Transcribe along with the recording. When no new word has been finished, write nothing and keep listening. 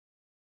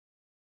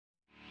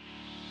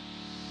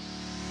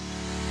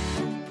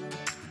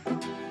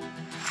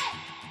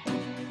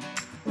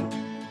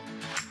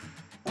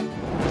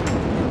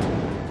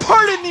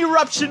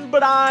Eruption,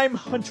 but I'm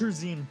Hunter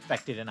Z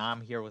Infected, and I'm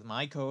here with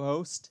my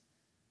co-host,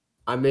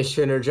 I'm Ace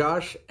Trainer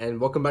Josh,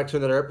 and welcome back to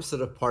another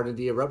episode of Part of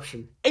the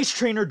Eruption. Ace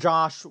Trainer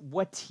Josh.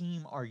 What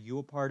team are you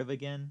a part of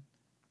again?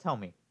 Tell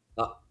me.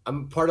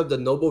 I'm part of the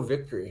Noble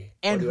Victory.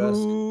 And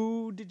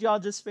who did y'all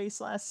just face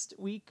last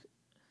week?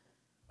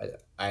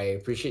 I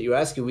appreciate you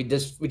asking. We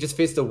just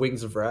faced the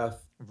Wings of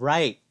Wrath.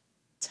 Right.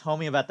 Tell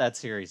me about that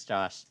series,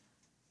 Josh.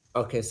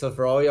 Okay, so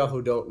for all y'all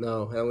who don't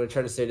know, and I'm going to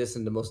try to say this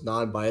in the most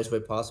non-biased way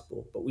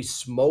possible, but we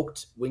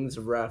smoked Wings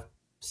of Wrath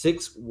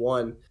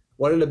 6-1.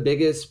 One of the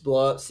biggest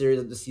blowout series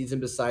of the season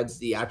besides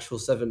the actual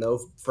 7-0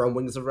 from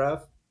Wings of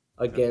Wrath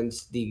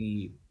against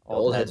the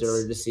old heads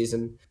earlier this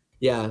season.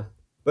 Yeah.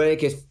 But in any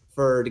case,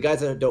 for the guys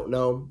that don't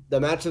know, the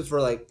matchups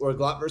were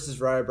Glot versus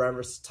Riot, Brian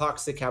versus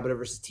Toxic, Habita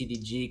versus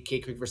TDG,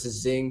 K-Quick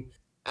versus Zing,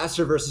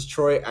 Aster versus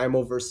Troy,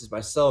 Imo versus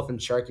myself, and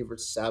Sharky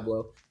versus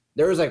Sablo.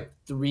 There was like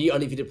 3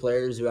 undefeated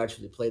players who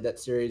actually played that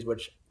series,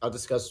 which I'll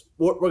discuss.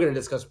 We're going to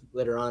discuss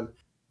later on.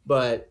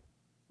 But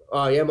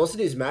yeah, most of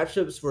these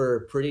matchups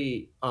were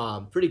pretty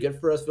good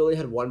for us. We only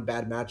had one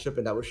bad matchup,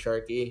 and that was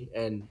Sharky,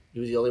 and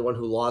he was the only one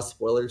who lost.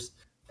 Spoilers.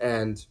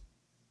 And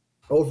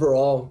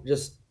overall,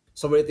 just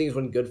so many things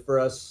went good for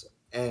us.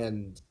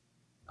 And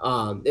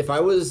if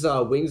I was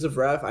Wings of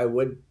Wrath, I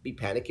would be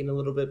panicking a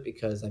little bit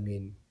because I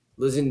mean,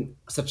 losing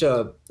such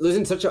a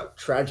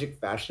tragic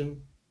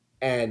fashion.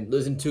 And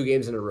losing 2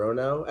 games in a row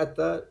now at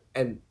that,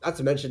 and not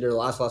to mention their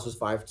last loss was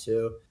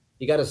 5-2.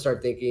 You got to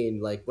start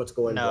thinking like, what's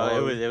going on?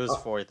 No, it was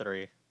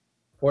 4-3.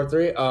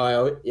 4-3.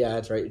 Oh, yeah,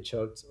 that's right. You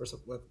choked or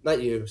something.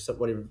 Not you.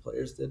 One of your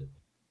players did.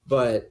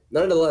 But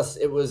nonetheless,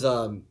 it was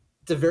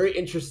it's a very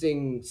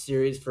interesting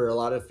series for a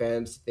lot of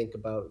fans to think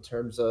about in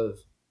terms of,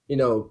 you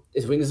know,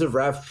 is Wings of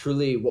Wrath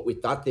truly what we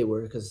thought they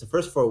were? Because the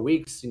first 4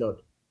 weeks, you know,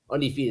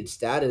 undefeated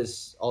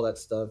status, all that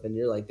stuff, and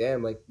you're like,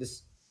 damn, like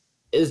this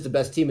is the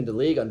best team in the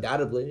league,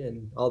 undoubtedly,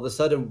 and all of a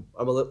sudden,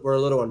 we're a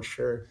little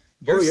unsure.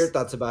 What were your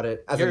thoughts about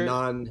it as a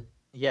non-noble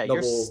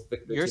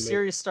your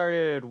series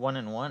started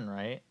 1-1,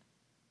 right?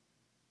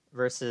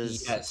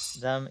 Versus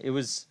them. It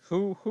was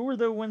who were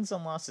the wins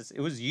and losses?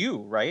 It was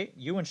you, right?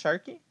 You and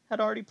Sharky had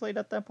already played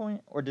at that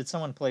point, or did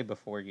someone play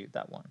before you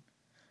that one?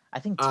 I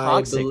think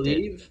Toxic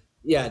did.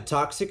 Yeah,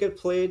 Toxic had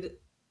played,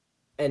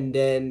 and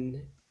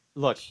then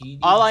look,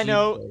 all I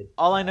know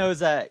is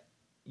that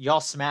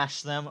y'all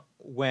smashed them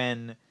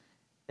when.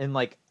 In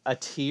like a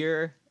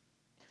tier,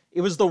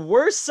 it was the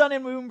worst Sun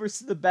and Moon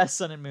versus the best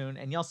Sun and Moon,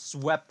 and y'all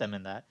swept them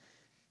in that.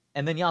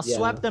 And then y'all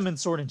swept them in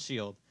Sword and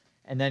Shield.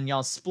 And then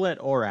y'all split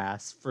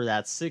Oras for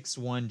that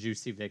 6-1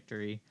 juicy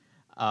victory.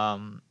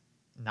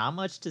 Not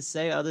much to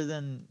say other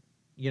than,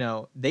 you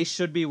know, they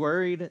should be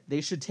worried. They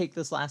should take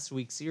this last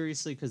week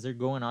seriously because they're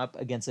going up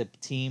against a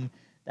team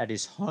that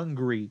is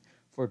hungry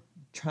for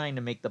trying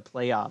to make the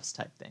playoffs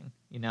type thing,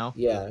 you know?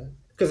 Yeah,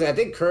 because I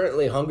think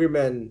currently Hungry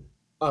Men,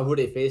 who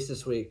they face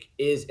this week,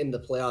 is in the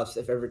playoffs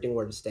if everything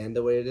were to stand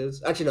the way it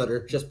is. Actually, no,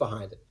 they're just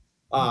behind it.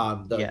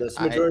 The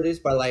majorities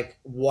by like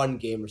 1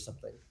 game or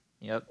something.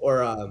 Yep.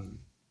 Or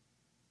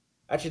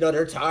actually no,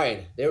 they're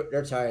tied.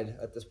 They're tied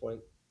at this point.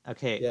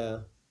 Okay. Yeah.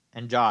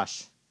 And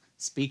Josh,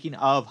 speaking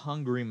of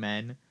Hungry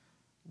Men,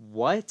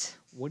 what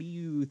do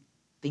you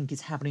think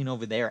is happening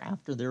over there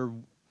after their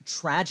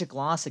tragic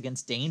loss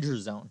against Danger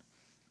Zone?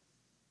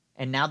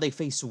 And now they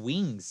face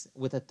Wings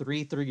with a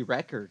 3-3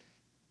 record.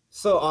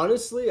 So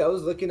honestly, I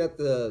was looking at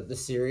the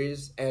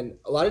series, and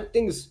a lot of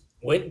things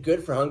went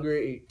good for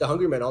the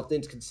Hungry Men, all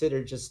things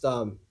considered. Just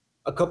a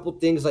couple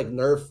things like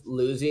Nerf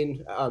losing.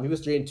 He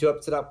was 3-2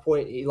 up to that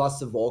point. He lost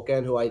to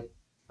Vulcan, who I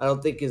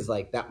don't think is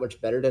like that much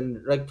better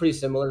than, like, pretty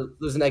similar.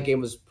 Losing that game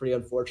was pretty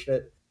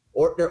unfortunate.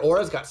 Their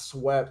auras got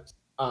swept.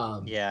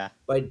 By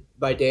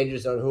Danger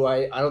Zone, who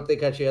I don't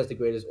think actually has the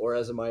greatest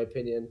auras in my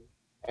opinion.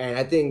 And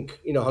I think,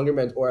 you know, Hungry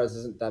Men's Auras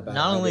isn't that bad.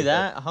 Not only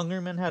that, Hungry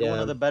Men had one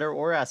of the better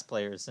Auras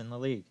players in the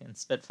league, in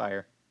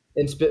Spitfire.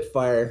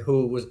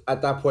 Who was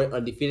at that point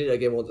undefeated.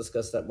 Again, we'll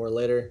discuss that more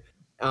later.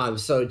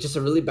 So just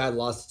a really bad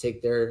loss to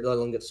take there, let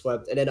alone get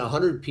swept. And then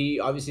 100p,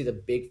 obviously the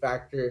big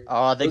factor.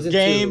 Oh, the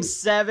Game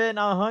 7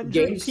 100p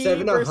Game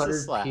 7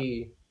 versus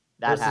 100p.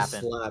 That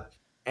happened. Slap.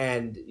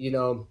 And, you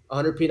know,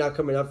 100p not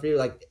coming up for you.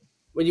 Like,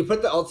 when you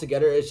put all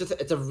together, it's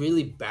a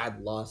really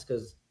bad loss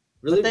because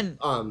really... But then,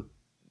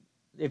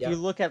 if you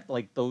look at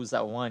like those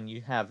that won,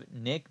 you have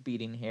Nick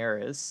beating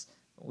Harris,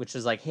 which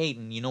is like, hey,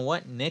 you know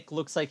what? Nick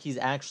looks like he's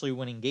actually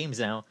winning games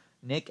now.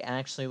 Nick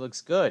actually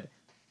looks good.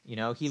 You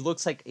know, he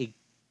looks like a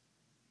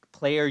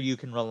player you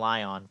can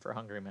rely on for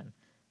Hungry Men.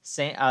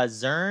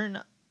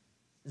 Zern's,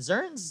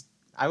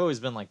 I've always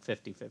been like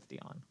 50-50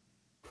 on.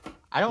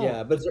 I don't.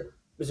 Yeah, but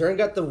Zern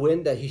got the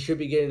win that he should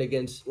be getting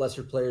against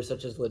lesser players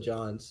such as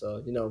LeJon.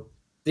 So, you know,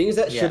 things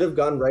that should have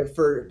gone right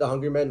for the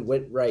Hungry Men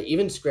went right.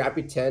 Even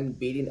Scrappy 10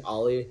 beating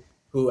Ollie.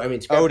 Who, I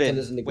mean, Scrappy 10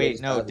 isn't the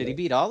greatest. Wait, no, did he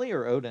beat Ollie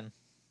or Odin?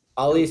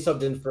 Ollie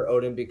subbed in for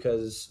Odin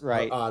because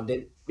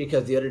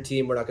because the other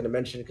team we're not going to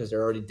mention because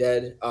they're already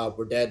dead.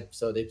 We're dead,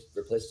 so they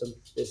replaced them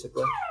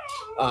basically.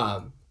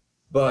 But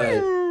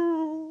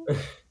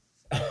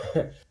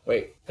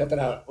wait, cut that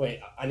out. Wait,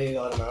 I need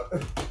to let him out.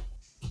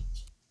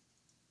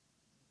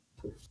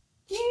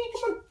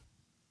 Come on.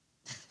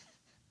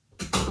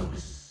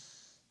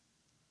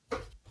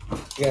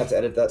 You have to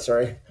edit that.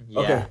 Sorry.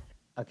 Yeah.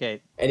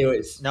 Okay.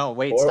 Anyways. No,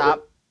 wait.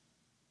 Stop.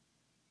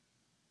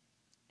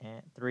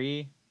 And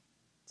 3,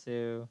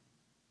 2,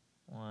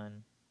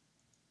 1.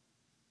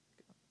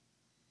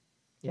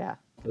 Yeah.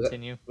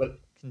 Continue.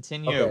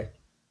 Continue.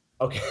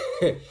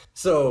 Okay.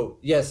 So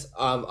yes,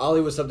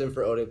 Ollie was subbed in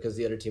for Odin because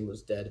the other team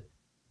was dead.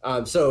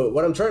 So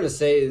what I'm trying to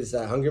say is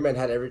that Hungryman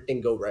had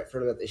everything go right for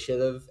them that they should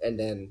have, and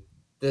then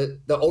the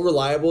old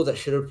reliable that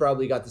should have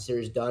probably got the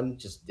series done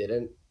just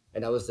didn't,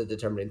 and that was the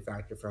determining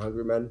factor for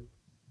Hungryman.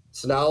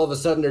 So now all of a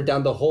sudden they're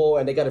down the hole,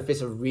 and they got to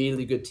face a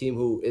really good team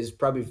who is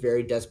probably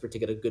very desperate to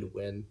get a good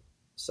win.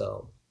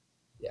 So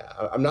yeah,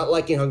 I'm not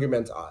liking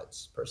Hungryman's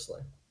odds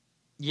personally.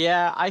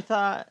 Yeah, I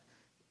thought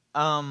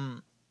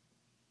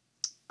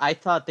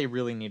they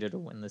really needed to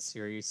win this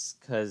series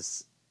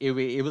because it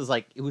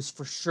was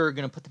for sure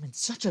gonna put them in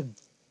such a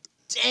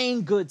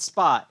dang good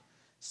spot.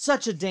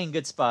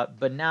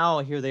 But now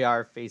here they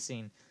are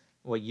facing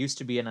what used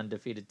to be an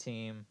undefeated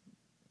team,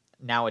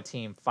 now a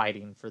team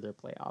fighting for their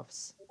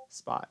playoffs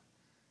spot.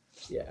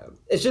 Yeah,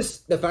 it's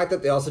just the fact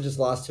that they also just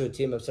lost to a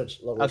team of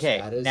such lower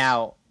status. Okay,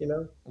 now you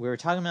know we were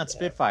talking about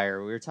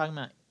Spitfire, we were talking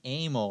about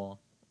Amel,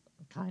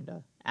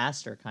 kinda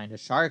Aster, kinda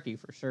Sharky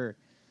for sure.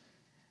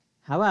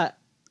 How about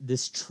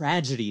this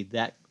tragedy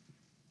that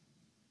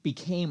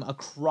became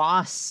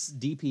across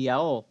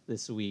DPL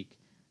this week?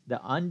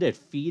 The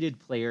undefeated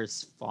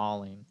players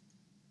falling.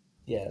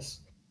 Yes.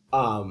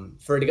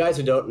 For the guys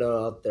who don't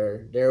know out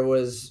there, there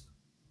were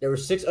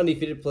 6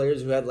 undefeated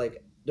players who had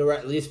there were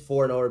at least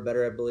 4-0 or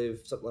better, I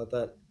believe, something like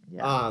that.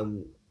 Yeah.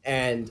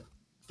 And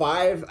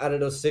 5 out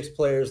of those 6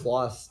 players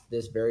lost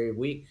this very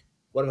week.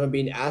 One of them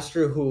being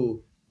Astra,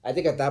 who I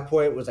think at that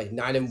point was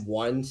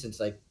 9-1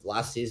 since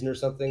last season or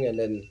something, and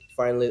then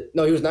finally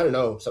he was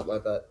 9-0, something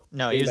like that.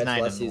 No, he was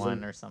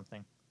 9-1 or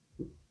something.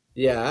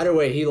 Yeah, either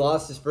way, he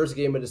lost his first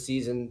game of the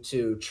season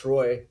to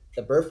Troy,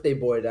 the birthday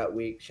boy that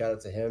week. Shout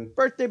out to him.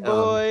 Birthday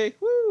boy!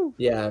 Woo!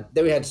 Yeah.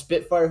 Then we had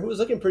Spitfire, who was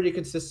looking pretty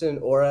consistent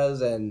in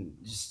auras, and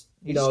just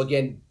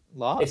again,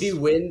 lost. If he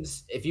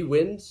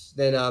wins,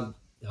 then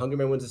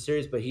Hungryman wins the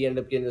series. But he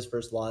ended up getting his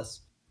first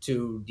loss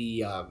to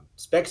the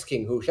Specs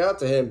King, who shout out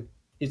to him.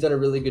 He's done a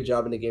really good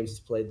job in the games he's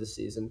played this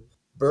season.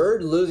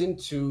 Bird losing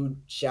to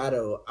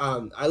Shadow.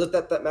 I looked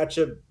at that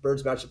matchup.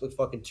 Bird's matchup looked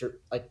fucking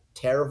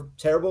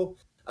terrible.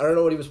 I don't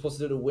know what he was supposed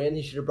to do to win.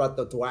 He should have brought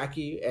the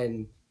Thwacky,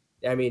 and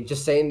I mean,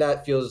 just saying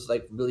that feels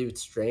really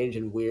strange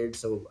and weird.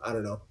 So I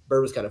don't know.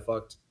 Bird was kind of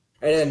fucked.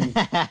 And then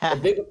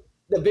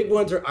the big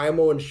ones are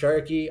Imo and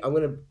Sharky. I'm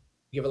gonna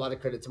give a lot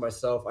of credit to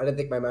myself. I didn't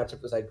think my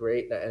matchup was that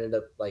great, and I ended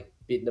up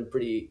beating them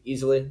pretty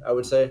easily, I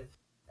would say.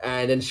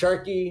 And then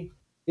Sharky,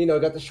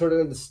 got the short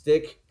end of the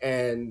stick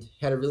and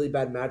had a really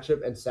bad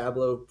matchup. And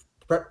Sablo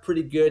prepped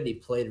pretty good. And he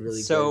played really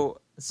good.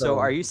 So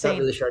are you saying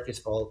not really Sharky's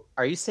fault?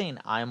 Are you saying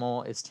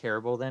Imo is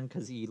terrible then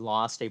because he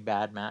lost a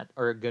bad match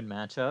or a good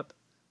matchup?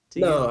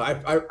 No, I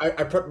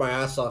prepped my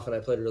ass off and I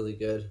played really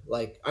good.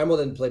 Imo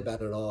didn't play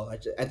bad at all.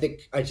 I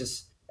think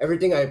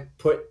everything I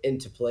put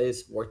into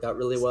plays worked out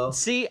really well.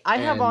 See, I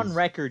have on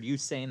record you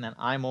saying that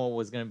Imo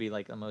was going to be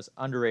the most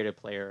underrated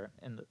player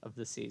of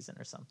the season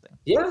or something.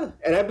 Yeah,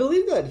 and I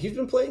believe that. He's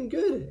been playing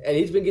good, and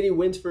he's been getting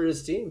wins for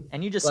his team.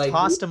 And you just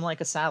tossed him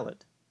like a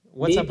salad.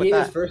 What's up with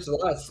that?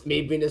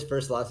 Me being his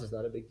first loss is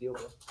not a big deal.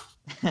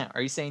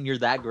 Are you saying you're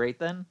that great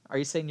then? Are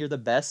you saying you're the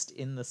best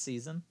in the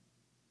season?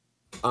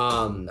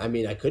 I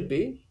mean, I could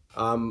be.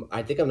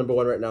 I think I'm number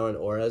 1 right now in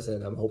auras,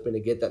 and I'm hoping to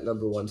get that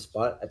number 1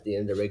 spot at the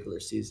end of the regular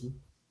season.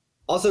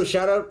 Also,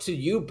 shout out to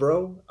you,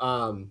 bro.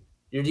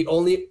 You're the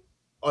only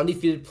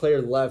undefeated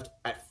player left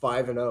at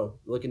 5-0,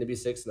 looking to be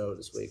 6-0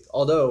 this week.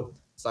 Although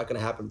it's not gonna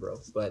happen, bro.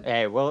 But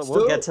hey,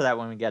 we'll get to that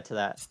when we get to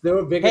that. Still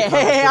a big.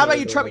 Hey! How about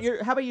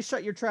you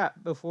shut your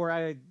trap before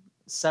I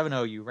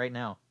 7-0 you right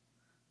now?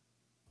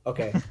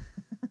 Okay.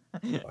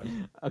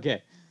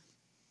 Okay.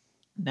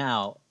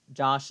 Now,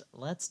 Josh,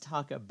 let's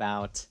talk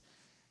about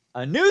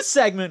a new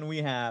segment we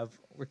have.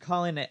 We're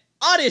calling it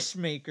Oddish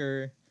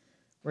Maker.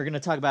 We're going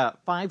to talk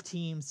about 5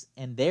 teams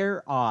and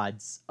their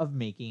odds of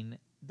making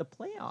the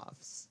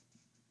playoffs.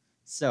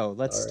 So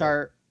let's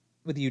start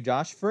with you,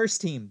 Josh.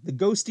 First team, the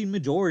Ghosting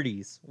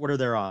Majorities. What are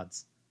their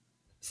odds?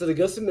 So the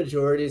Ghosting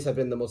Majorities have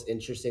been the most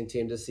interesting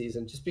team this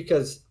season, just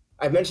because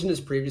I've mentioned this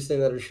previously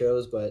in other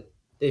shows, but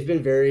they've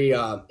been very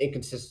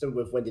inconsistent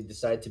with when they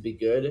decide to be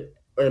good.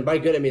 And by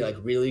good, I mean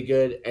really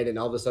good, and then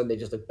all of a sudden they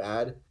just look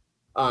bad.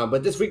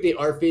 But this week they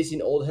are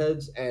facing old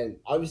heads, and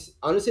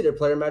honestly, their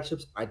player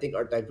matchups I think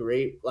aren't that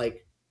great.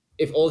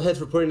 If old heads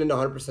were putting in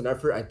 100%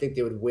 effort, I think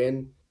they would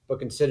win. But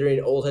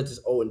considering old heads is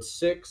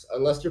 0-6,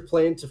 unless they're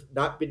playing to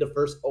not be the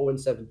first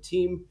 0-7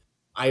 team,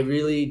 I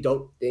really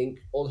don't think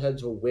old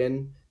heads will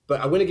win.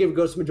 But I'm going to give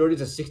Ghost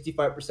Majorities a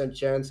 65%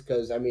 chance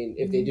because, I mean,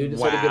 if they do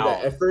decide to give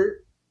that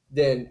effort,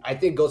 then I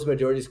think Ghost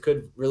Majorities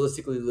could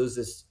realistically lose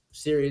this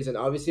series. And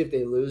obviously, if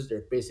they lose,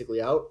 they're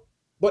basically out.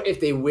 But if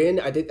they win,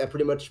 I think that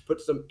pretty much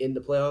puts them in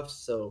the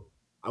playoffs. So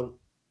I'm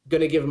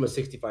going to give them a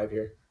 65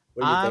 here.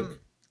 What do you think?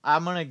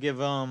 I'm going to give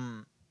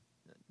them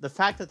the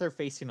fact that they're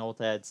facing old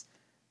heads,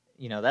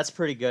 that's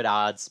pretty good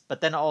odds.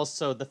 But then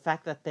also the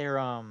fact that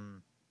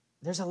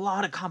there's a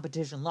lot of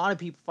competition, a lot of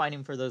people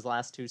fighting for those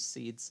last 2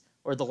 seeds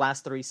or the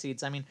last 3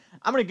 seeds. I mean,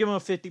 I'm gonna give them a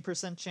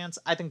 50% chance.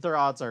 I think their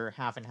odds are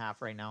half and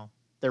half right now.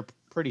 They're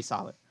pretty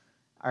solid.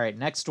 All right,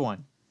 next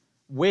one,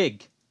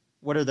 Wig.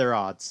 What are their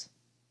odds?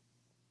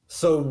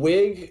 So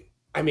Wig,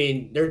 I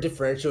mean, their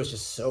differential is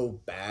just so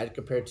bad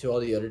compared to all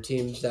the other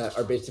teams that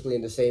are basically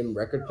in the same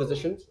record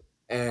position.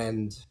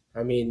 And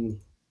I mean,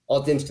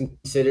 all things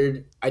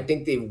considered, I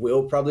think they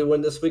will probably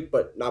win this week,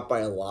 but not by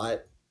a lot.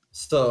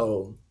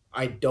 So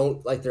I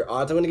don't like their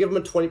odds. I'm going to give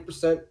them a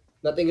 20%.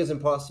 Nothing is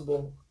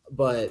impossible.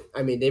 But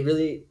I mean, they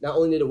really not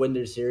only need to win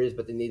their series,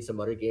 but they need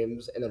some other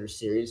games and other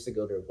series to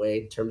go their way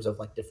in terms of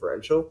like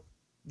differential.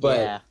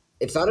 But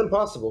it's not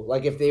impossible.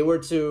 Like if they were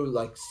to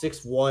like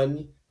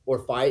 6-1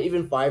 or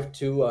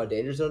 5-2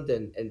 danger zone,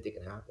 then anything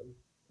can happen.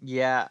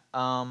 Yeah.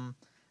 I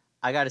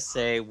gotta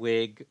say,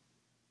 Wig,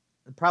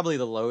 probably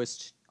the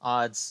lowest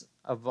odds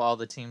of all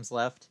the teams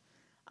left.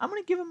 I'm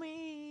gonna give them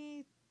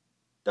a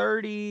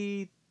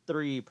 33%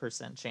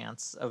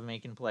 chance of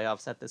making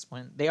playoffs at this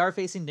point. They are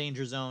facing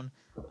danger zone.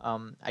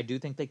 I do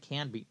think they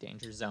can beat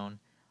danger zone.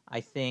 I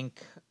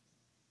think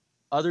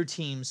other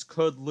teams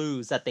could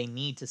lose that they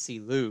need to see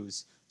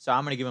lose. So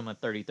I'm going to give them a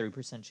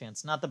 33%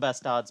 chance. Not the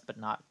best odds, but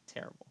not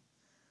terrible.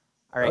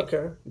 All right.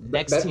 Okay.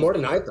 Next That's team. more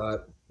than I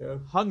thought. Yeah.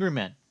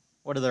 Hungrymen.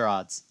 What are their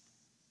odds?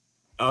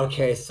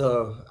 Okay,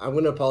 so I'm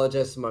going to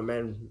apologize to my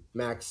man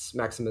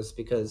Maximus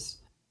because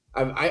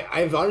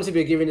I've honestly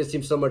been giving this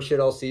team so much shit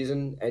all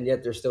season, and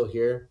yet they're still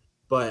here.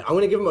 But I'm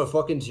going to give them a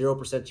fucking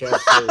 0%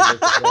 chance to make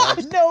the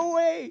playoffs. No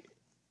way.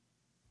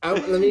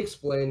 Let me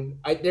explain.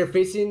 They're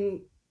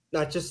facing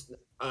not just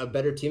a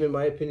better team in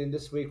my opinion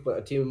this week, but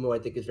a team who I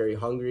think is very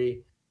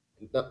hungry.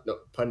 No,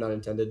 pun not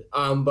intended.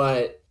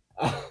 But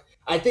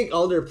I think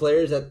all their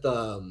players at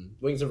the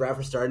Wings of Wrath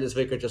are starting this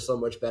week are just so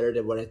much better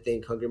than what I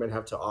think Hungrymen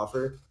have to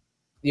offer.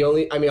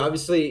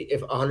 Obviously, if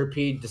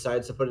 100P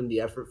decides to put in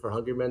the effort for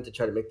Hungrymen to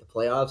try to make the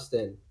playoffs,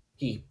 then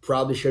he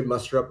probably should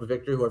muster up a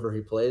victory, whoever he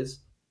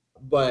plays.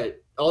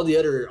 But all the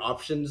other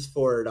options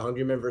for the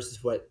Hungrymen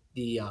versus what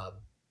the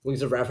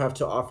Wings of Wrath have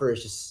to offer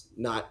is just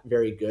not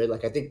very good.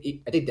 Like I think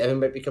Devin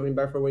might be coming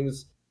back for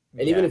Wings,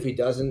 and even if he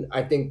doesn't,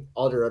 I think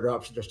all their other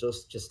options are still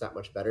just that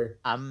much better.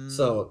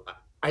 So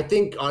I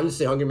think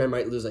honestly, Hungrymen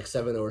might lose like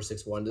 7 or 6-1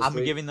 this week.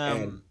 I'm giving them.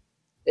 And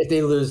if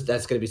they lose,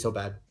 that's going to be so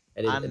bad,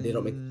 and they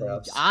don't make the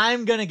playoffs.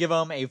 I'm gonna give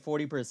them a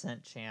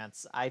 40%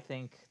 chance. I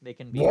think they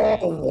can beat.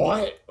 Whoa,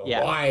 what?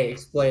 Yeah. Why?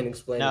 Explain.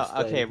 No,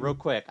 okay, real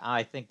quick.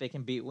 I think they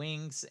can beat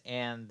Wings,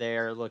 and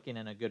they're looking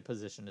in a good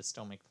position to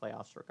still make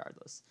playoffs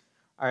regardless.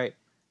 All right.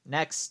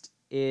 Next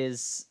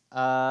is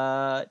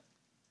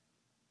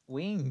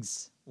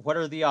Wings. What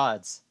are the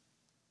odds?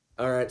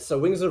 All right, so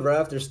Wings of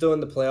Wrath, they're still in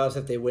the playoffs.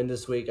 If they win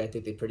this week, I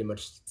think they pretty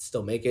much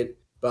still make it.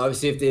 But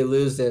obviously, if they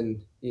lose,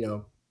 then,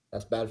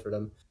 that's bad for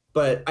them.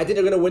 But I think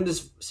they're going to win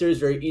this series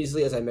very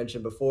easily, as I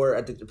mentioned before.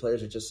 I think the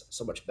players are just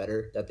so much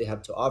better that they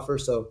have to offer.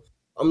 So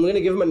I'm going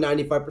to give them a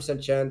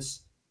 95%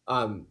 chance.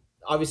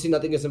 Obviously,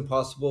 nothing is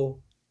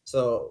impossible.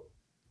 So,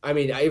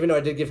 even though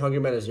I did give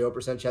Hungryman a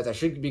 0% chance, I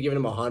should be giving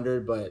them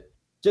 100, but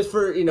just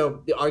for,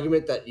 the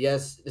argument that,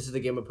 yes, this is a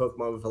game of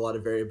Pokemon with a lot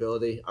of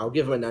variability, I'll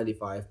give him a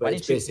 95, but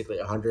it's basically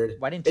 100.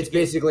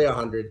 Basically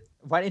 100.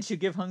 Why didn't you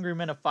give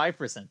Hungryman a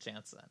 5%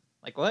 chance then?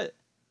 Like, what?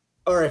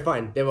 All right,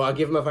 fine. Then I'll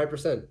give him a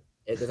 5%.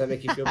 Does that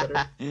make you feel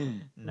better?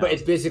 No. But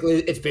it's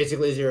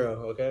basically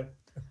 0, okay?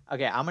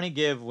 Okay, I'm going to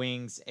give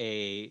Wings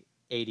a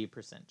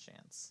 80%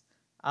 chance.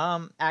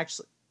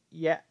 Actually,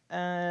 yeah,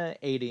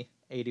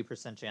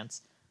 80%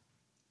 chance.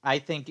 I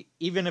think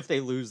even if they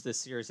lose this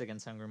series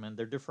against Hungrymen,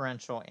 their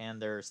differential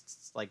and their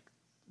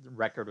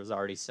record was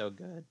already so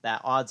good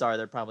that odds are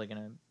they're probably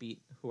going to beat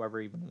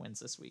whoever even wins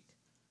this week.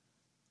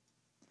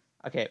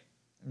 Okay,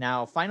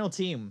 now final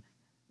team,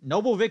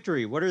 Noble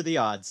Victory. What are the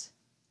odds?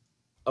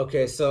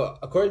 Okay, so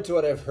according to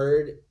what I've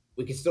heard,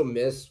 we can still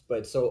miss, but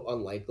it's so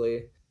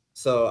unlikely.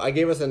 So I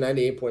gave us a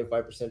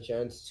 98.5%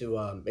 chance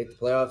to make the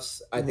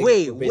playoffs. I think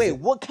wait,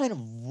 what kind of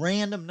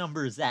random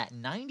number is that?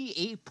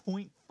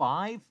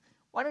 98.5?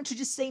 Why don't you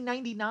just say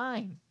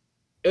 99?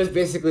 It was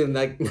basically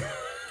like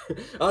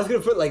I was gonna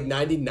put like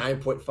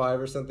 99.5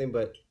 or something,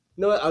 but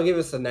you know what? I'll give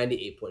us a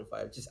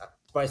 98.5. Just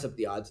spice up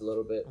the odds a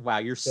little bit. Wow,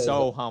 you're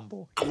so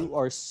humble. You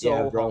are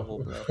so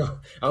humble, bro.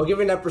 I'm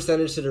giving that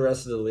percentage to the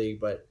rest of the league,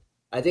 but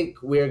I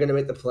think we're gonna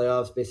make the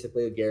playoffs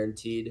basically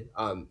guaranteed,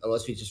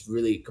 unless we just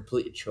really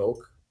completely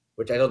choke,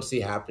 which I don't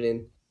see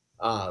happening.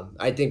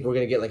 I think we're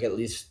gonna get like at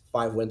least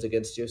 5 wins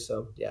against you.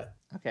 So yeah.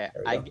 Okay,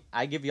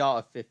 I give y'all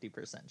a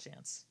 50%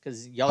 chance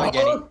because y'all are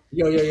getting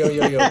yo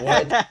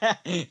what?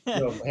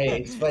 Yo, hey,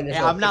 explain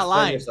yourself. Hey, I'm not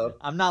lying. Yourself.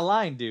 I'm not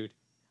lying, dude.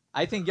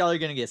 I think y'all are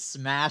gonna get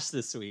smashed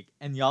this week,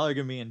 and y'all are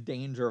gonna be in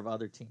danger of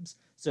other teams.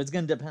 So it's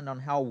gonna depend on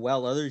how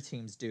well other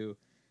teams do,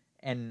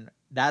 and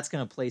that's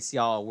gonna place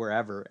y'all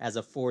wherever as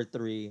a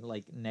 4-3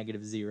 like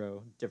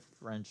 -0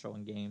 differential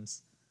in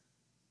games.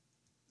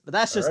 But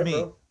that's just me.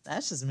 Bro.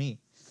 That's just me.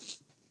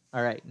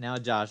 All right, now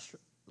Josh,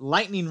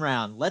 lightning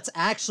round. Let's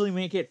actually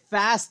make it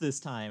fast this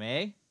time,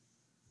 eh?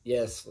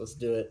 Yes, let's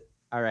do it.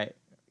 All right.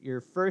 Your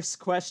first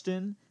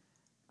question,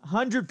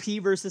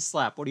 100p versus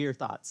slap. What are your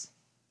thoughts?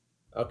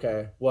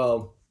 Okay,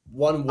 well,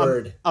 one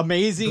word.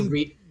 Amazing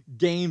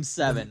game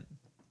 7.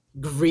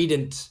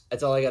 Greedent.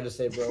 That's all I got to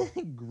say, bro.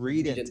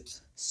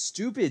 Greedent.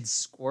 Stupid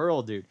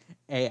squirrel, dude.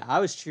 Hey, I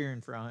was cheering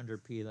for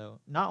 100p,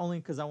 though. Not only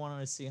because I wanted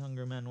to see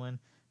Hunger Men win,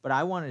 but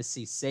I wanted to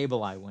see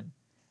Sableye win.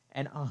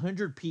 And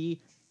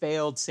 100p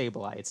failed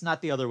Sableye. It's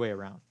not the other way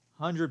around.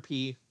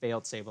 100p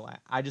failed Sableye.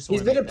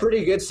 He's been a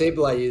pretty good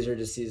Sableye user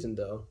this season,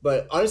 though.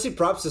 But honestly,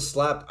 props to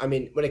Slap. I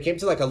mean, when it came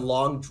to like a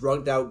long,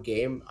 drugged-out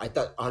game, I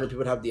thought 100p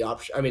would have the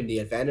option. I mean, the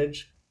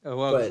advantage. Oh,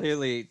 well,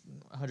 clearly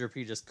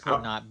 100p just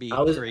could not beat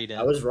Greedent.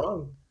 I was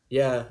wrong.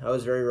 Yeah, I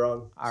was very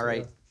wrong. All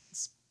right.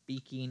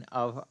 Speaking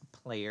of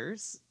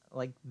players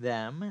like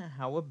them,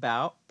 how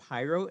about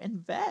Pyro and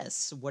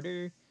Vess? What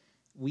are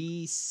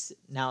we...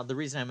 Now, the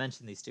reason I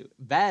mentioned these two,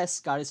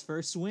 Vess got his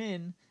first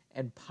win,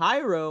 and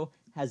Pyro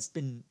has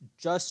been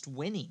just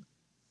winning.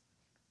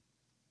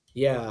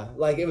 Yeah,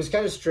 like, it was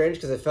kind of strange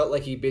because I felt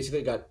like he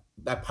basically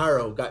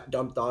Pyro got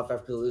dumped off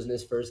after losing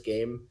his first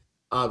game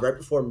right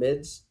before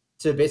mids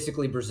to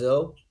basically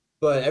Brazil.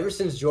 But ever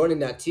since joining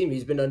that team,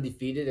 he's been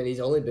undefeated, and he's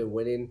only been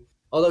winning.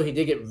 Although he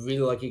did get really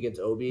lucky against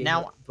Obi.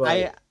 Now,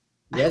 he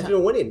has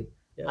been winning.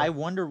 Yeah. I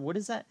wonder, what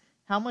is that?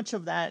 How much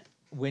of that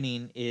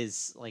winning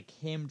is like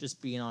him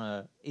just being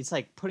on it's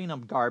like putting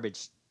up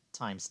garbage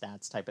time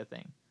stats type of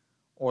thing?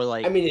 Or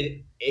like... I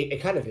mean,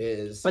 it kind of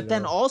is. But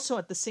then also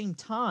at the same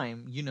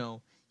time,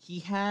 he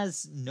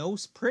has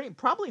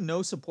probably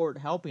no support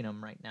helping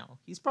him right now.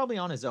 He's probably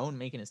on his own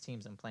making his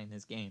teams and playing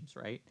his games,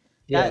 right?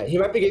 Yeah, he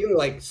might be getting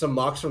like some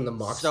mocks from the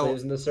mock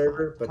slaves in the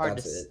server, but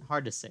that's it.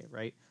 Hard to say,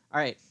 right? All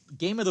right,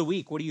 game of the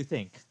week. What do you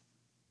think?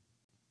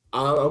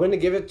 I'm going to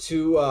give it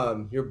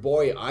to your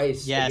boy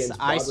Ice. Yes,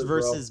 Ice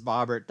versus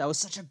Bobbert. That was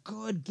such a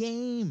good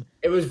game.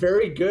 It was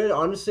very good.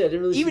 Honestly, I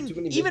didn't really see too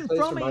many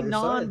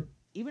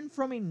even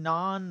from a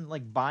non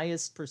like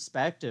biased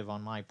perspective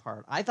on my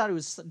part, I thought it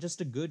was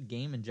just a good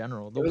game in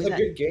general. It was a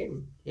good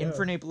game.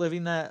 Infernape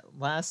living that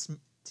last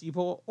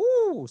T-pole.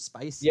 Ooh,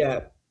 spicy.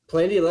 Yeah.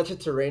 Playing the electric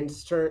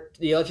terrain's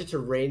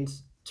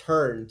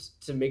turns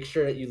to make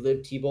sure that you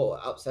live T-ball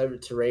outside of the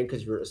terrain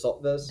because you're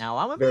assault vest. Now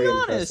I'm gonna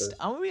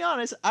be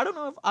honest. I don't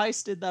know if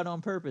Ice did that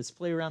on purpose,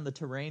 play around the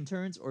terrain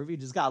turns, or if he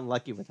just got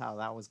lucky with how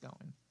that was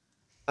going.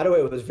 Either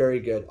way, it was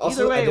very good.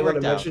 Also, I did want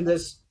to mention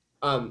this.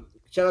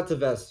 Shout out to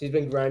Vest. He's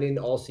been grinding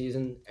all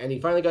season, and he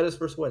finally got his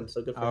first win.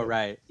 So good for him.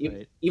 Right.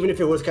 Even if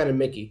it was kind of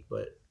Mickey,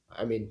 but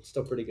I mean,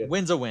 still pretty good.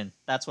 Win's a win.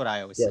 That's what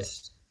I always say.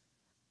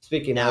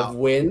 Speaking of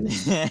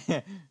wins,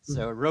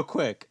 so real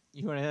quick,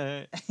 you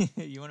wanna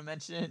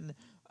mention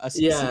a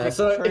specific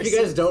person? If you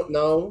guys don't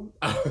know,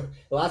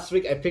 last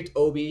week I picked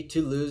Obi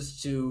to lose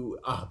to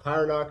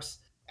Pyronox,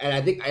 and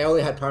I think I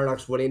only had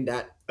Pyronox winning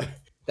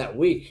that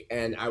week,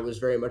 and I was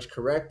very much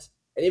correct.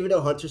 And even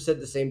though Hunter said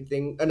the same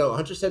thing,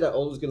 Hunter said that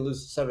Old was going to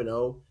lose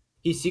 7-0.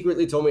 He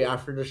secretly told me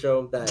after the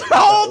show that...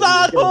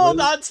 Hold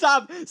on,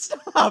 stop. So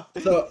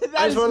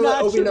I just want to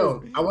let Obi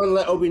know. I want to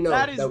let Obi know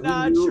that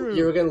we knew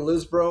you were going to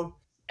lose, bro.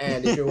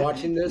 And if you're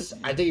watching this,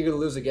 I think you're going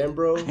to lose again,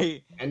 bro.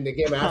 And the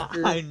game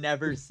after... I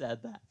never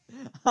said that.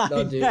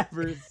 I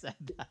never said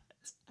that.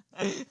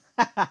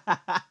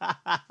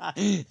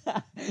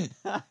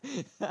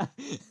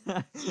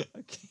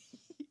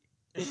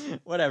 Okay.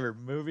 Whatever.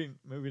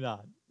 Moving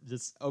on.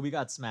 Just Obi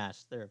got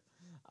smashed there.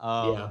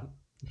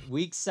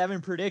 Week 7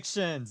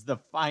 predictions, the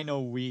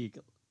final week.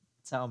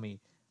 Tell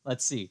me.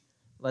 Let's see.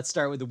 Let's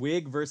start with the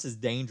Wig versus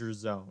Danger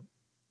Zone.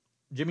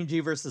 Jimmy G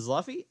versus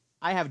Luffy.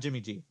 I have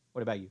Jimmy G.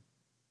 What about you?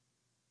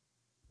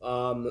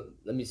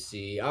 Let me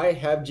see. I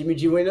have Jimmy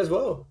G win as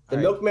well. The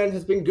Milkman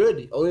has been good.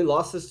 He only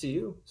lost this to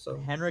you. So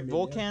Henrik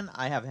Volcan.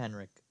 I have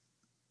Henrik.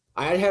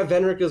 I have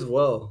Henrik as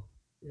well.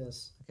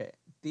 Yes. Okay.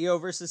 Theo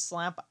versus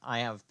Slap. I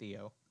have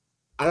Theo.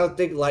 I don't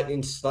think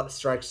Lightning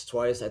strikes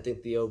twice. I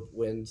think Theo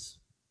wins,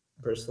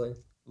 personally.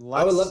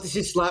 I would love to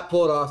see Slap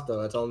pull it off,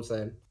 though. That's all I'm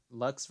saying.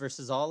 Lux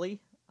versus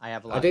Ollie. I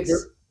have Lux.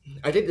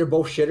 I think they're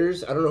both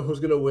shitters. I don't know who's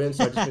going to win,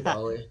 so I just pick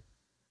Ollie.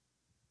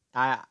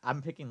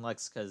 I'm picking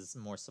Lux because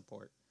more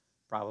support,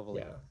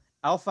 probably. Yeah.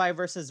 L5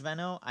 versus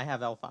Veno. I have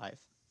L5.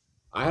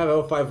 I have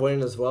L5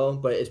 winning as well,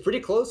 but it's pretty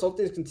close. All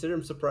things considered,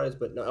 I'm surprised,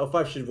 but no,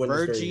 L5 should win.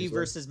 Virgie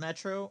versus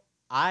Metro.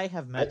 I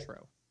have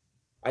Metro.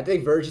 I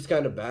think Virgie's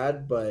kind of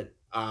bad, but...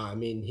 I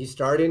mean, he's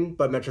starting,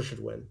 but Metro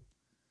should win.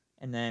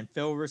 And then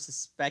Phil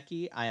versus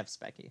Specky. I have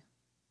Specky.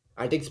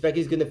 I think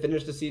Specky's going to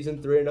finish the season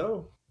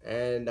 3-0,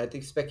 and I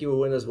think Specky will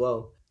win as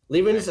well.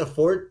 Leaving is a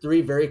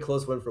 4-3 very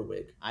close win for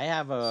Wig. I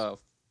have a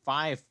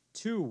 5-2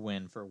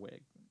 win for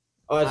Wig.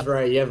 Oh, that's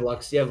right. You have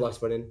Lux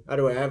winning.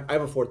 Either way, I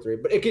have a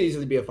 4-3, but it could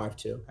easily be a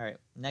 5-2. All right,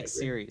 next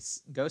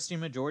series. Ghosting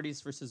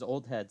Majorities versus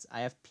Old Heads.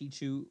 I have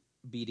Pichu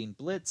beating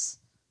Blitz.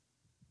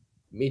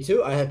 Me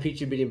too. I have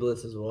Pichu beating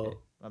Blitz as well. Okay.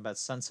 What about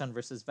Sun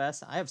versus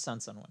Vest? I have Sun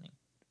winning.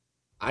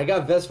 I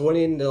got Vest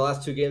winning the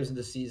last 2 games of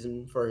the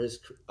season for his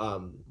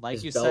like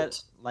his you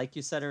belt.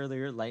 said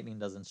earlier, Lightning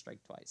doesn't strike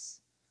twice.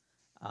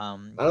 I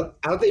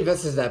don't think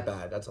Vest is that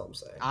bad. That's all I'm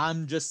saying.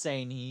 I'm just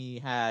saying he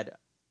had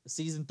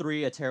season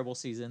 3 a terrible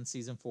season,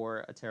 season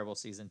 4 a terrible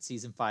season,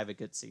 season 5 a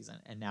good season,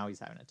 and now he's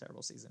having a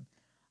terrible season.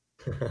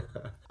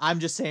 I'm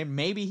just saying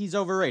maybe he's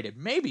overrated.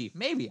 Maybe.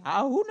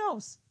 Who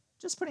knows?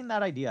 Just putting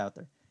that idea out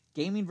there.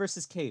 Gaming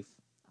versus Cave.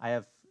 I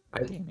have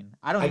gaming.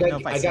 I don't even know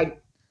if I said.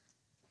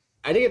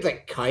 I think it's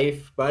like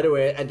Kaif. By the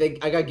way, I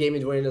think I got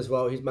gaming winning as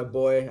well. He's my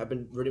boy. I've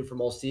been rooting for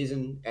him all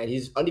season, and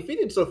he's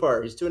undefeated so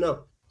far. He's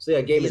 2-0. So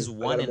yeah, gaming. He's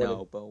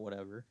 1-0, but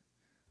whatever.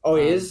 Oh,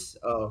 he is?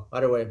 Oh,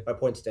 either way, my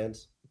point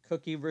stands.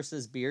 Cookie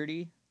versus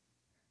Beardy.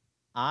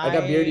 I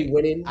got Beardy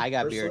winning. I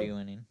got Beardy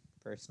winning,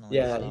 personally.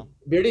 Yeah, so.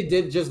 Beardy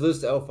did just lose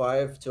to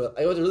L5.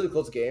 It was a really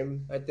close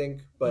game, I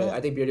think. But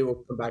I think Beardy will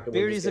come back and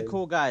Beardy's win a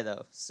cool guy,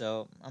 though.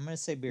 So I'm going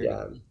to say Beardy.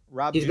 Yeah.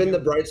 He's been the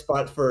bright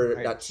spot for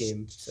that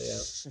team. So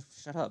yeah.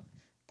 Shut up.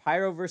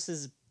 Pyro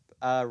versus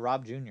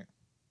Rob Jr.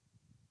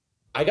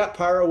 I got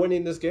Pyro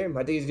winning this game.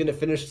 I think he's going to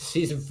finish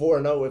season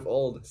 4-0 with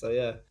Old. So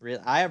yeah.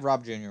 Really? I have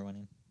Rob Jr.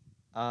 winning.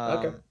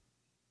 Okay.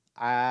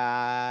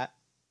 I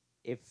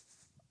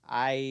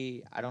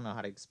don't know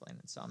how to explain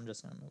it, so I'm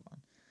just gonna move on.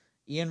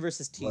 Ian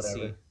versus TC.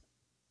 Whatever.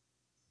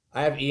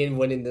 I have Ian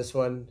winning this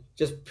one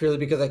just purely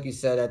because, like you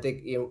said, I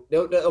think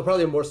they'll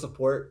probably have more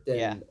support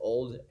than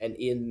Old, and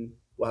Ian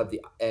will have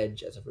the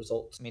edge as a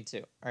result. Me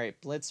too. All right,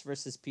 Blitz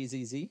versus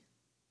PZZ.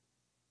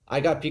 I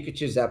got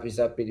Pikachu Zappy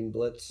Zap beating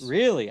Blitz.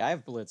 Really, I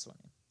have Blitz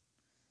winning.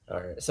 All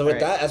right, so with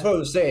that, that's what I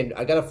was saying.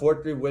 I got a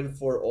 4-3 win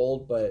for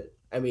Old, but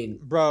I mean,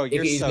 bro,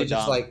 you're so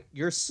dumb.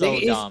 You're so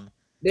dumb.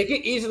 They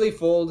can easily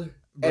fold,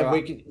 bro, and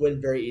we can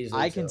win very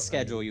easily. I can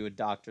schedule you a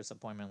doctor's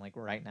appointment like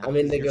right now. I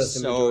mean, they go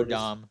so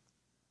dumb.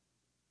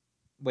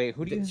 Wait,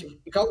 who do you?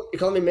 You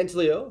calling me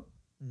mentally ill?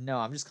 No,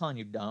 I'm just calling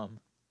you dumb.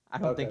 I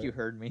don't think you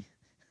heard me.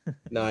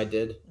 No, I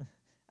did.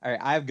 All right,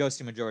 I have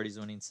Ghosty Majorities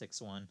winning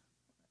 6-1.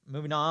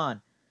 Moving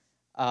on.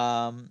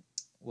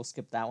 We'll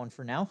skip that one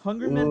for now.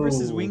 Hungrymen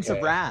versus Wings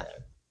of Wrath.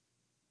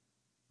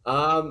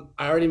 I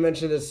already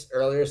mentioned this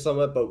earlier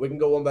somewhat, but we can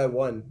go one by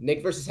one.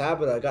 Nick versus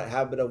Habita. I got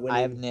Habita winning. I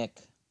have Nick.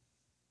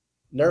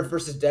 Nerf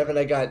versus Devin.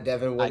 I got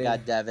Devin winning. I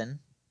got Devin.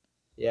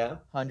 Yeah.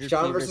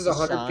 Sean versus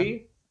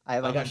 100p. I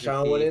got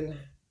Sean winning.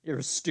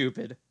 You're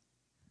stupid.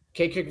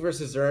 K-Crick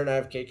versus Zern. I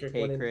have K-Crick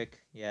winning. K-Crick,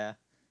 yeah.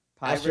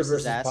 Pi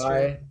versus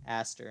Pi.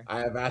 Aster.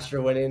 I have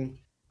Aster winning.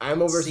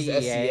 IMO versus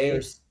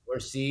SCA or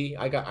C.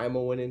 I got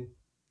IMO winning.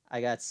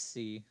 I got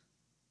C.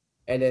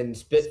 And then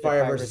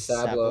Spitfire versus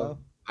Sablo.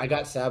 I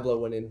got Sablo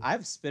winning. I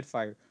have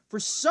Spitfire. For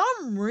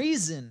some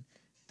reason,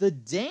 the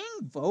dang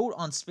vote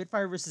on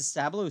Spitfire versus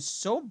Sablo is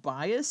so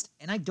biased,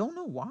 and I don't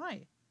know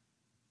why.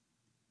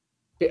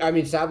 I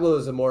mean, Sablo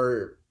is a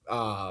more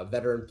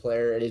veteran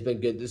player, and he's been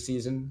good this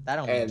season. That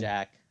don't mean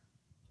jack.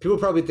 People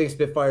probably think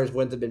Spitfire's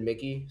wins have been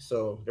Mickey,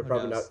 so they're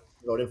probably not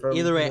voting for him.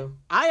 Either way,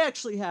 I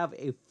actually have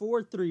a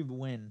 4-3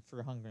 win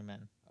for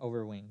Hungrymen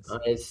over Wings.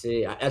 I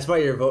see. That's why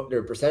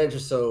your percentage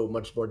is so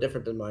much more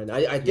different than mine.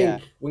 I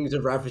think Wings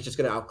of Wrath is just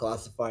going to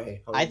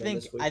outclassify Hungrymen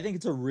this week. I think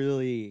it's a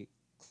really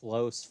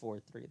close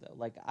 4-3 though.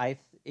 Like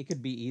it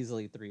could be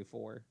easily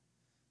 3-4.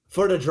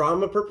 For the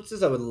drama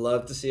purposes, I would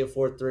love to see a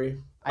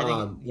 4-3. I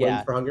think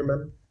win for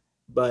Hungrymen.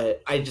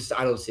 But I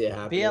don't see it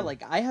happening. But yeah,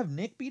 like I have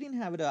Nick beating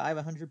Habita, I have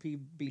 100p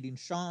beating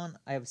Sean,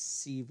 I have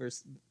C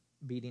versus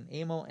beating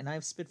Amo, and I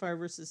have Spitfire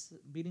versus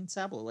beating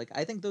Sablo. Like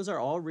I think those are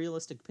all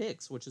realistic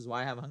picks, which is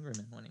why I have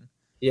Hungrymen winning.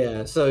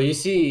 Yeah, so you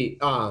see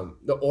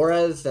the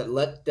auras that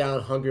let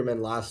down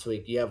Hungrymen last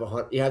week, you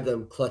have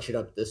them clutch it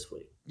up this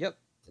week. Yep.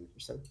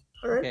 100%.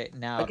 All right. Okay,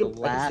 now the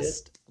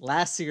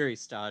last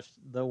series, Josh,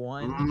 the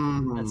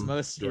one that's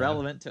most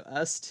relevant to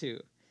us too.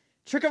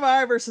 Trick of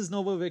Eye versus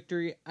Noble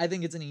Victory. I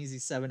think it's an easy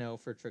 7-0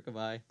 for Trick of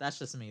Eye. That's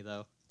just me,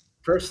 though.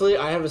 Personally,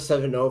 I have a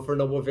 7-0 for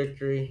Noble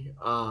Victory.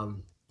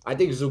 I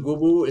think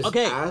Zugubu is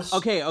ass.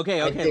 Okay.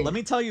 Let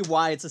me tell you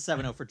why it's a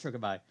 7-0 for Trick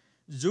of Eye.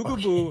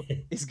 Zugubu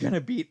is going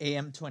to beat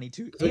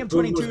AM22.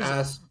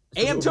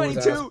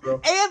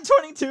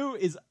 AM22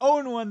 is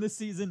 0-1 this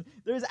season.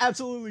 There's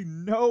absolutely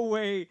no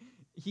way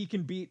he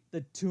can beat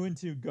the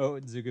 2-2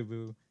 GOAT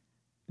Zugubu.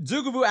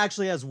 Zugubu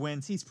actually has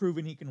wins. He's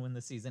proven he can win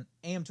this season.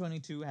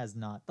 AM22 has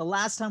not. The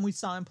last time we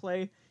saw him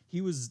play, he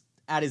was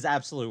at his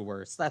absolute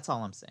worst. That's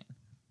all I'm saying.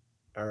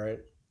 All right.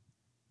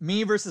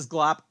 Me versus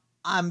Glop.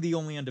 I'm the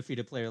only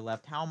undefeated player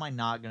left. How am I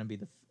not going to be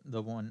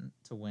the one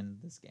to win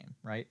this game,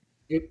 right?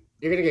 You're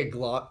going to get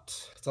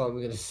glopped. That's all I'm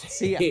going to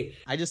say. See,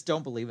 I just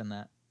don't believe in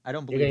that. I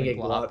don't believe in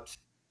Glop.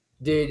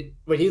 Dude,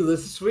 when he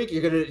loses this week,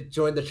 you're going to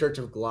join the Church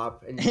of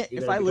Glop. And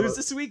if I lose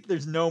this week,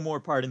 there's no more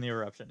part in the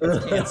Eruption.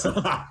 It's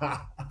canceled.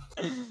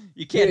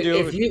 You can't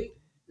do it.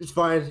 It's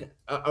fine.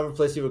 I'll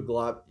replace you with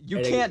Glop.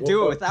 You can't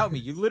do it without me.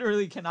 You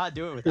literally cannot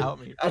do it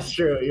without me. That's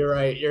true. You're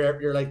right.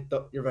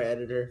 You're my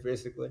editor,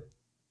 basically.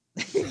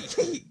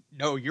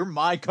 No, you're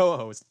my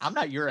co-host. I'm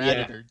not your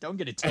editor. Don't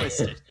get it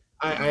twisted.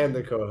 I am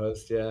the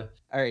co-host, yeah.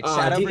 All right,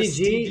 Shadow versus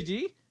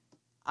TDG.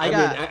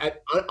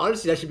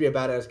 Honestly, that should be a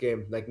badass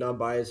game. Like,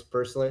 non-biased,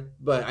 personally.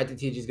 But I think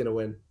TG's going to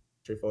win.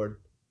 Straightforward.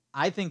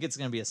 I think it's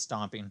going to be a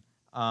stomping.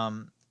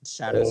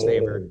 Shadow's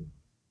favor.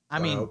 I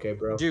mean, okay,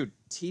 bro. Dude,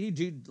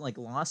 TDG like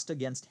lost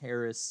against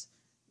Harris,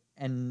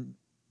 and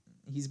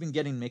he's been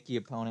getting Mickey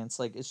opponents.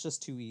 Like, it's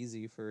just too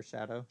easy for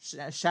Shadow.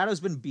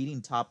 Shadow's been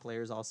beating top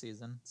players all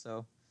season,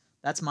 so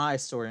that's my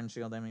Sword and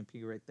Shield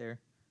MVP right there.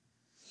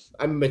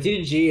 I mean,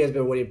 TDG has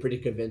been winning pretty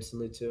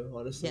convincingly too,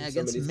 honestly. Yeah,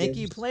 against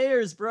Mickey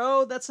players,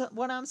 bro. That's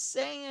what I'm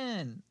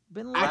saying.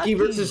 Been lucky. Aki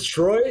versus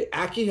Troy.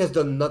 Aki has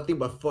done nothing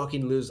but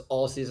fucking lose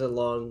all season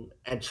long,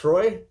 and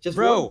Troy just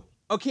won.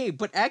 Okay,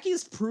 but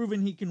Aki's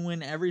proven he can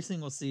win every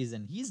single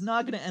season. He's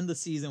not going to end the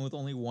season with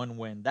only one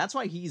win. That's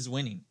why he's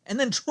winning. And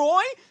then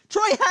Troy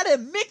had a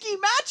Mickey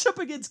matchup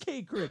against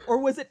K-Crick. Or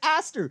was it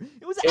Aster?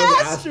 It was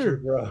Aster,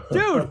 bro.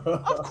 Dude,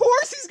 of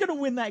course he's going to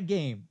win that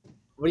game.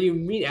 What do you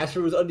mean?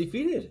 Aster was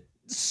undefeated.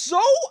 So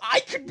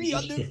I could be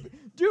undefeated.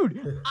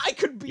 Dude, I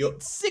could be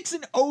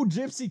 6-0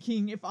 Gypsy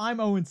King if I'm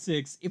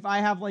 0-6. If I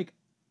have like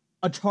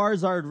a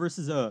Charizard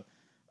versus a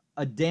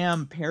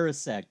damn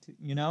Parasect,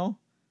 you know?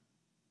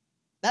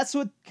 That's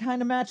what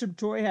kind of matchup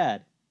Troy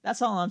had.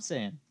 That's all I'm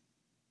saying.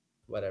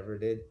 Whatever,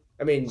 dude.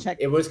 I mean,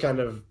 it was kind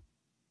of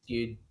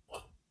skewed.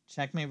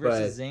 Checkmate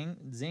versus Zing.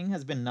 Zing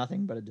has been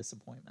nothing but a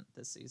disappointment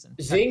this season.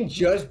 Zing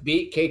just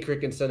beat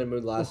K-Crick and Sun and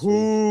Moon last week.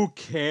 Who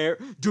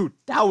cares? Dude,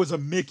 that was a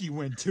Mickey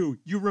win, too.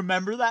 You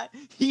remember that?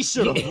 He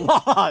should have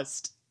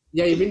lost.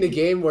 Yeah, you mean the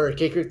game where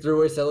K-Crick threw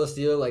away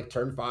Celesteela like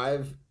turn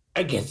 5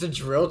 against the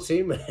drill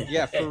team?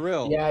 Yeah, for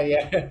real.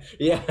 Yeah.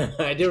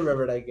 I do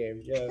remember that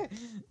game. Yeah.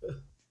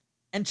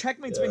 And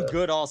Checkmate's been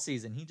good all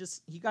season.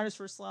 He got his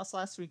first loss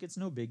last week. It's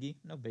no biggie.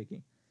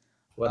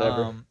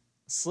 Whatever.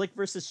 Slick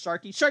versus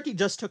Sharky. Sharky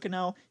just took an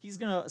L. He's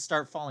gonna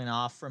start falling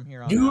off from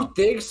here on out. You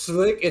think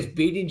Slick is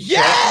beating Sharky?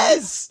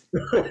 Yes!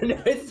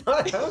 No, it's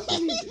not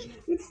happening.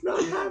 It's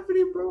not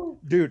happening, bro.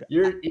 Dude,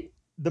 you're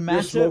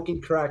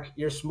smoking crack.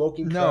 You're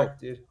smoking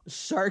crack, dude.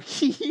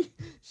 Sharky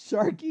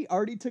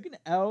already took an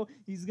L.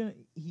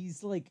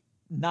 He's like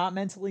not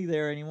mentally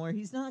there anymore.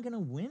 He's not gonna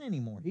win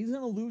anymore. He's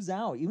gonna lose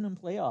out even in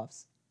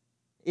playoffs.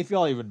 If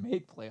y'all even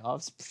make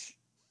playoffs.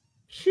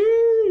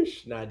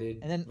 Sheesh. Nah,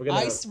 dude. And then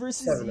Ice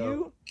versus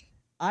you.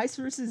 Ice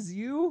versus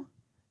you.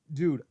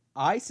 Dude,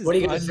 Ice is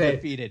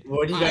undefeated.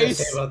 What do you guys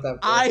say about that?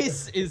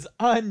 Ice is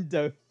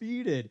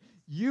undefeated.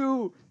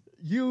 You're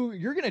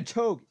gonna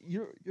choke.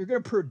 You're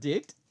gonna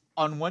predict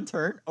on one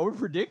turn, over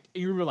predict,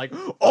 and you're like,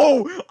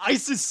 oh,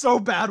 Ice is so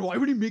bad. Why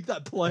would he make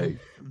that play?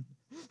 And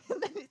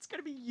then it's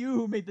gonna be you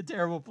who made the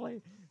terrible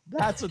play.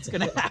 That's what's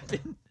gonna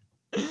happen.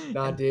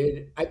 Nah,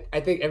 dude. I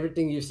think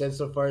everything you've said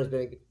so far has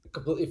been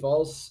completely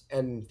false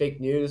and fake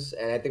news,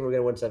 and I think we're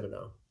gonna win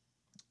 7-0.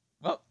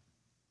 Well,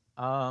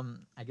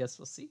 I guess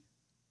we'll see,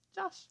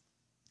 Josh.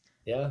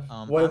 Yeah.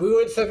 When we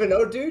win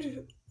 7-0,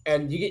 dude,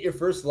 and you get your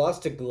first loss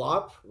to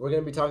Glop, we're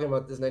gonna be talking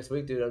about this next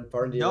week, dude. On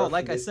part of the Eruption,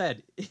 like I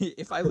said,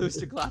 if I lose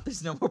to Glop,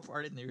 there's no more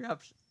part in the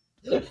Eruption.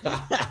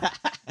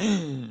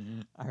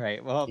 All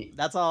right. Well,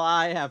 that's all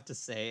I have to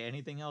say.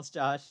 Anything else,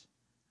 Josh?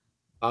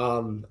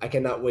 I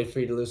cannot wait for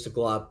you to lose to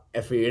Glop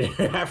and for you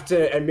to have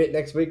to admit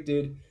next week,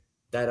 dude,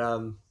 that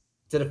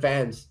to the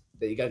fans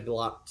that you got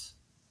glopped.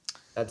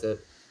 That's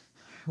it.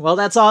 Well,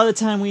 that's all the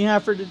time we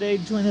have for today.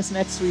 Join us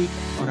next week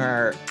on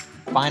our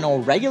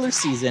final regular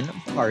season,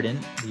 Pardon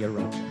the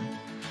Eruption.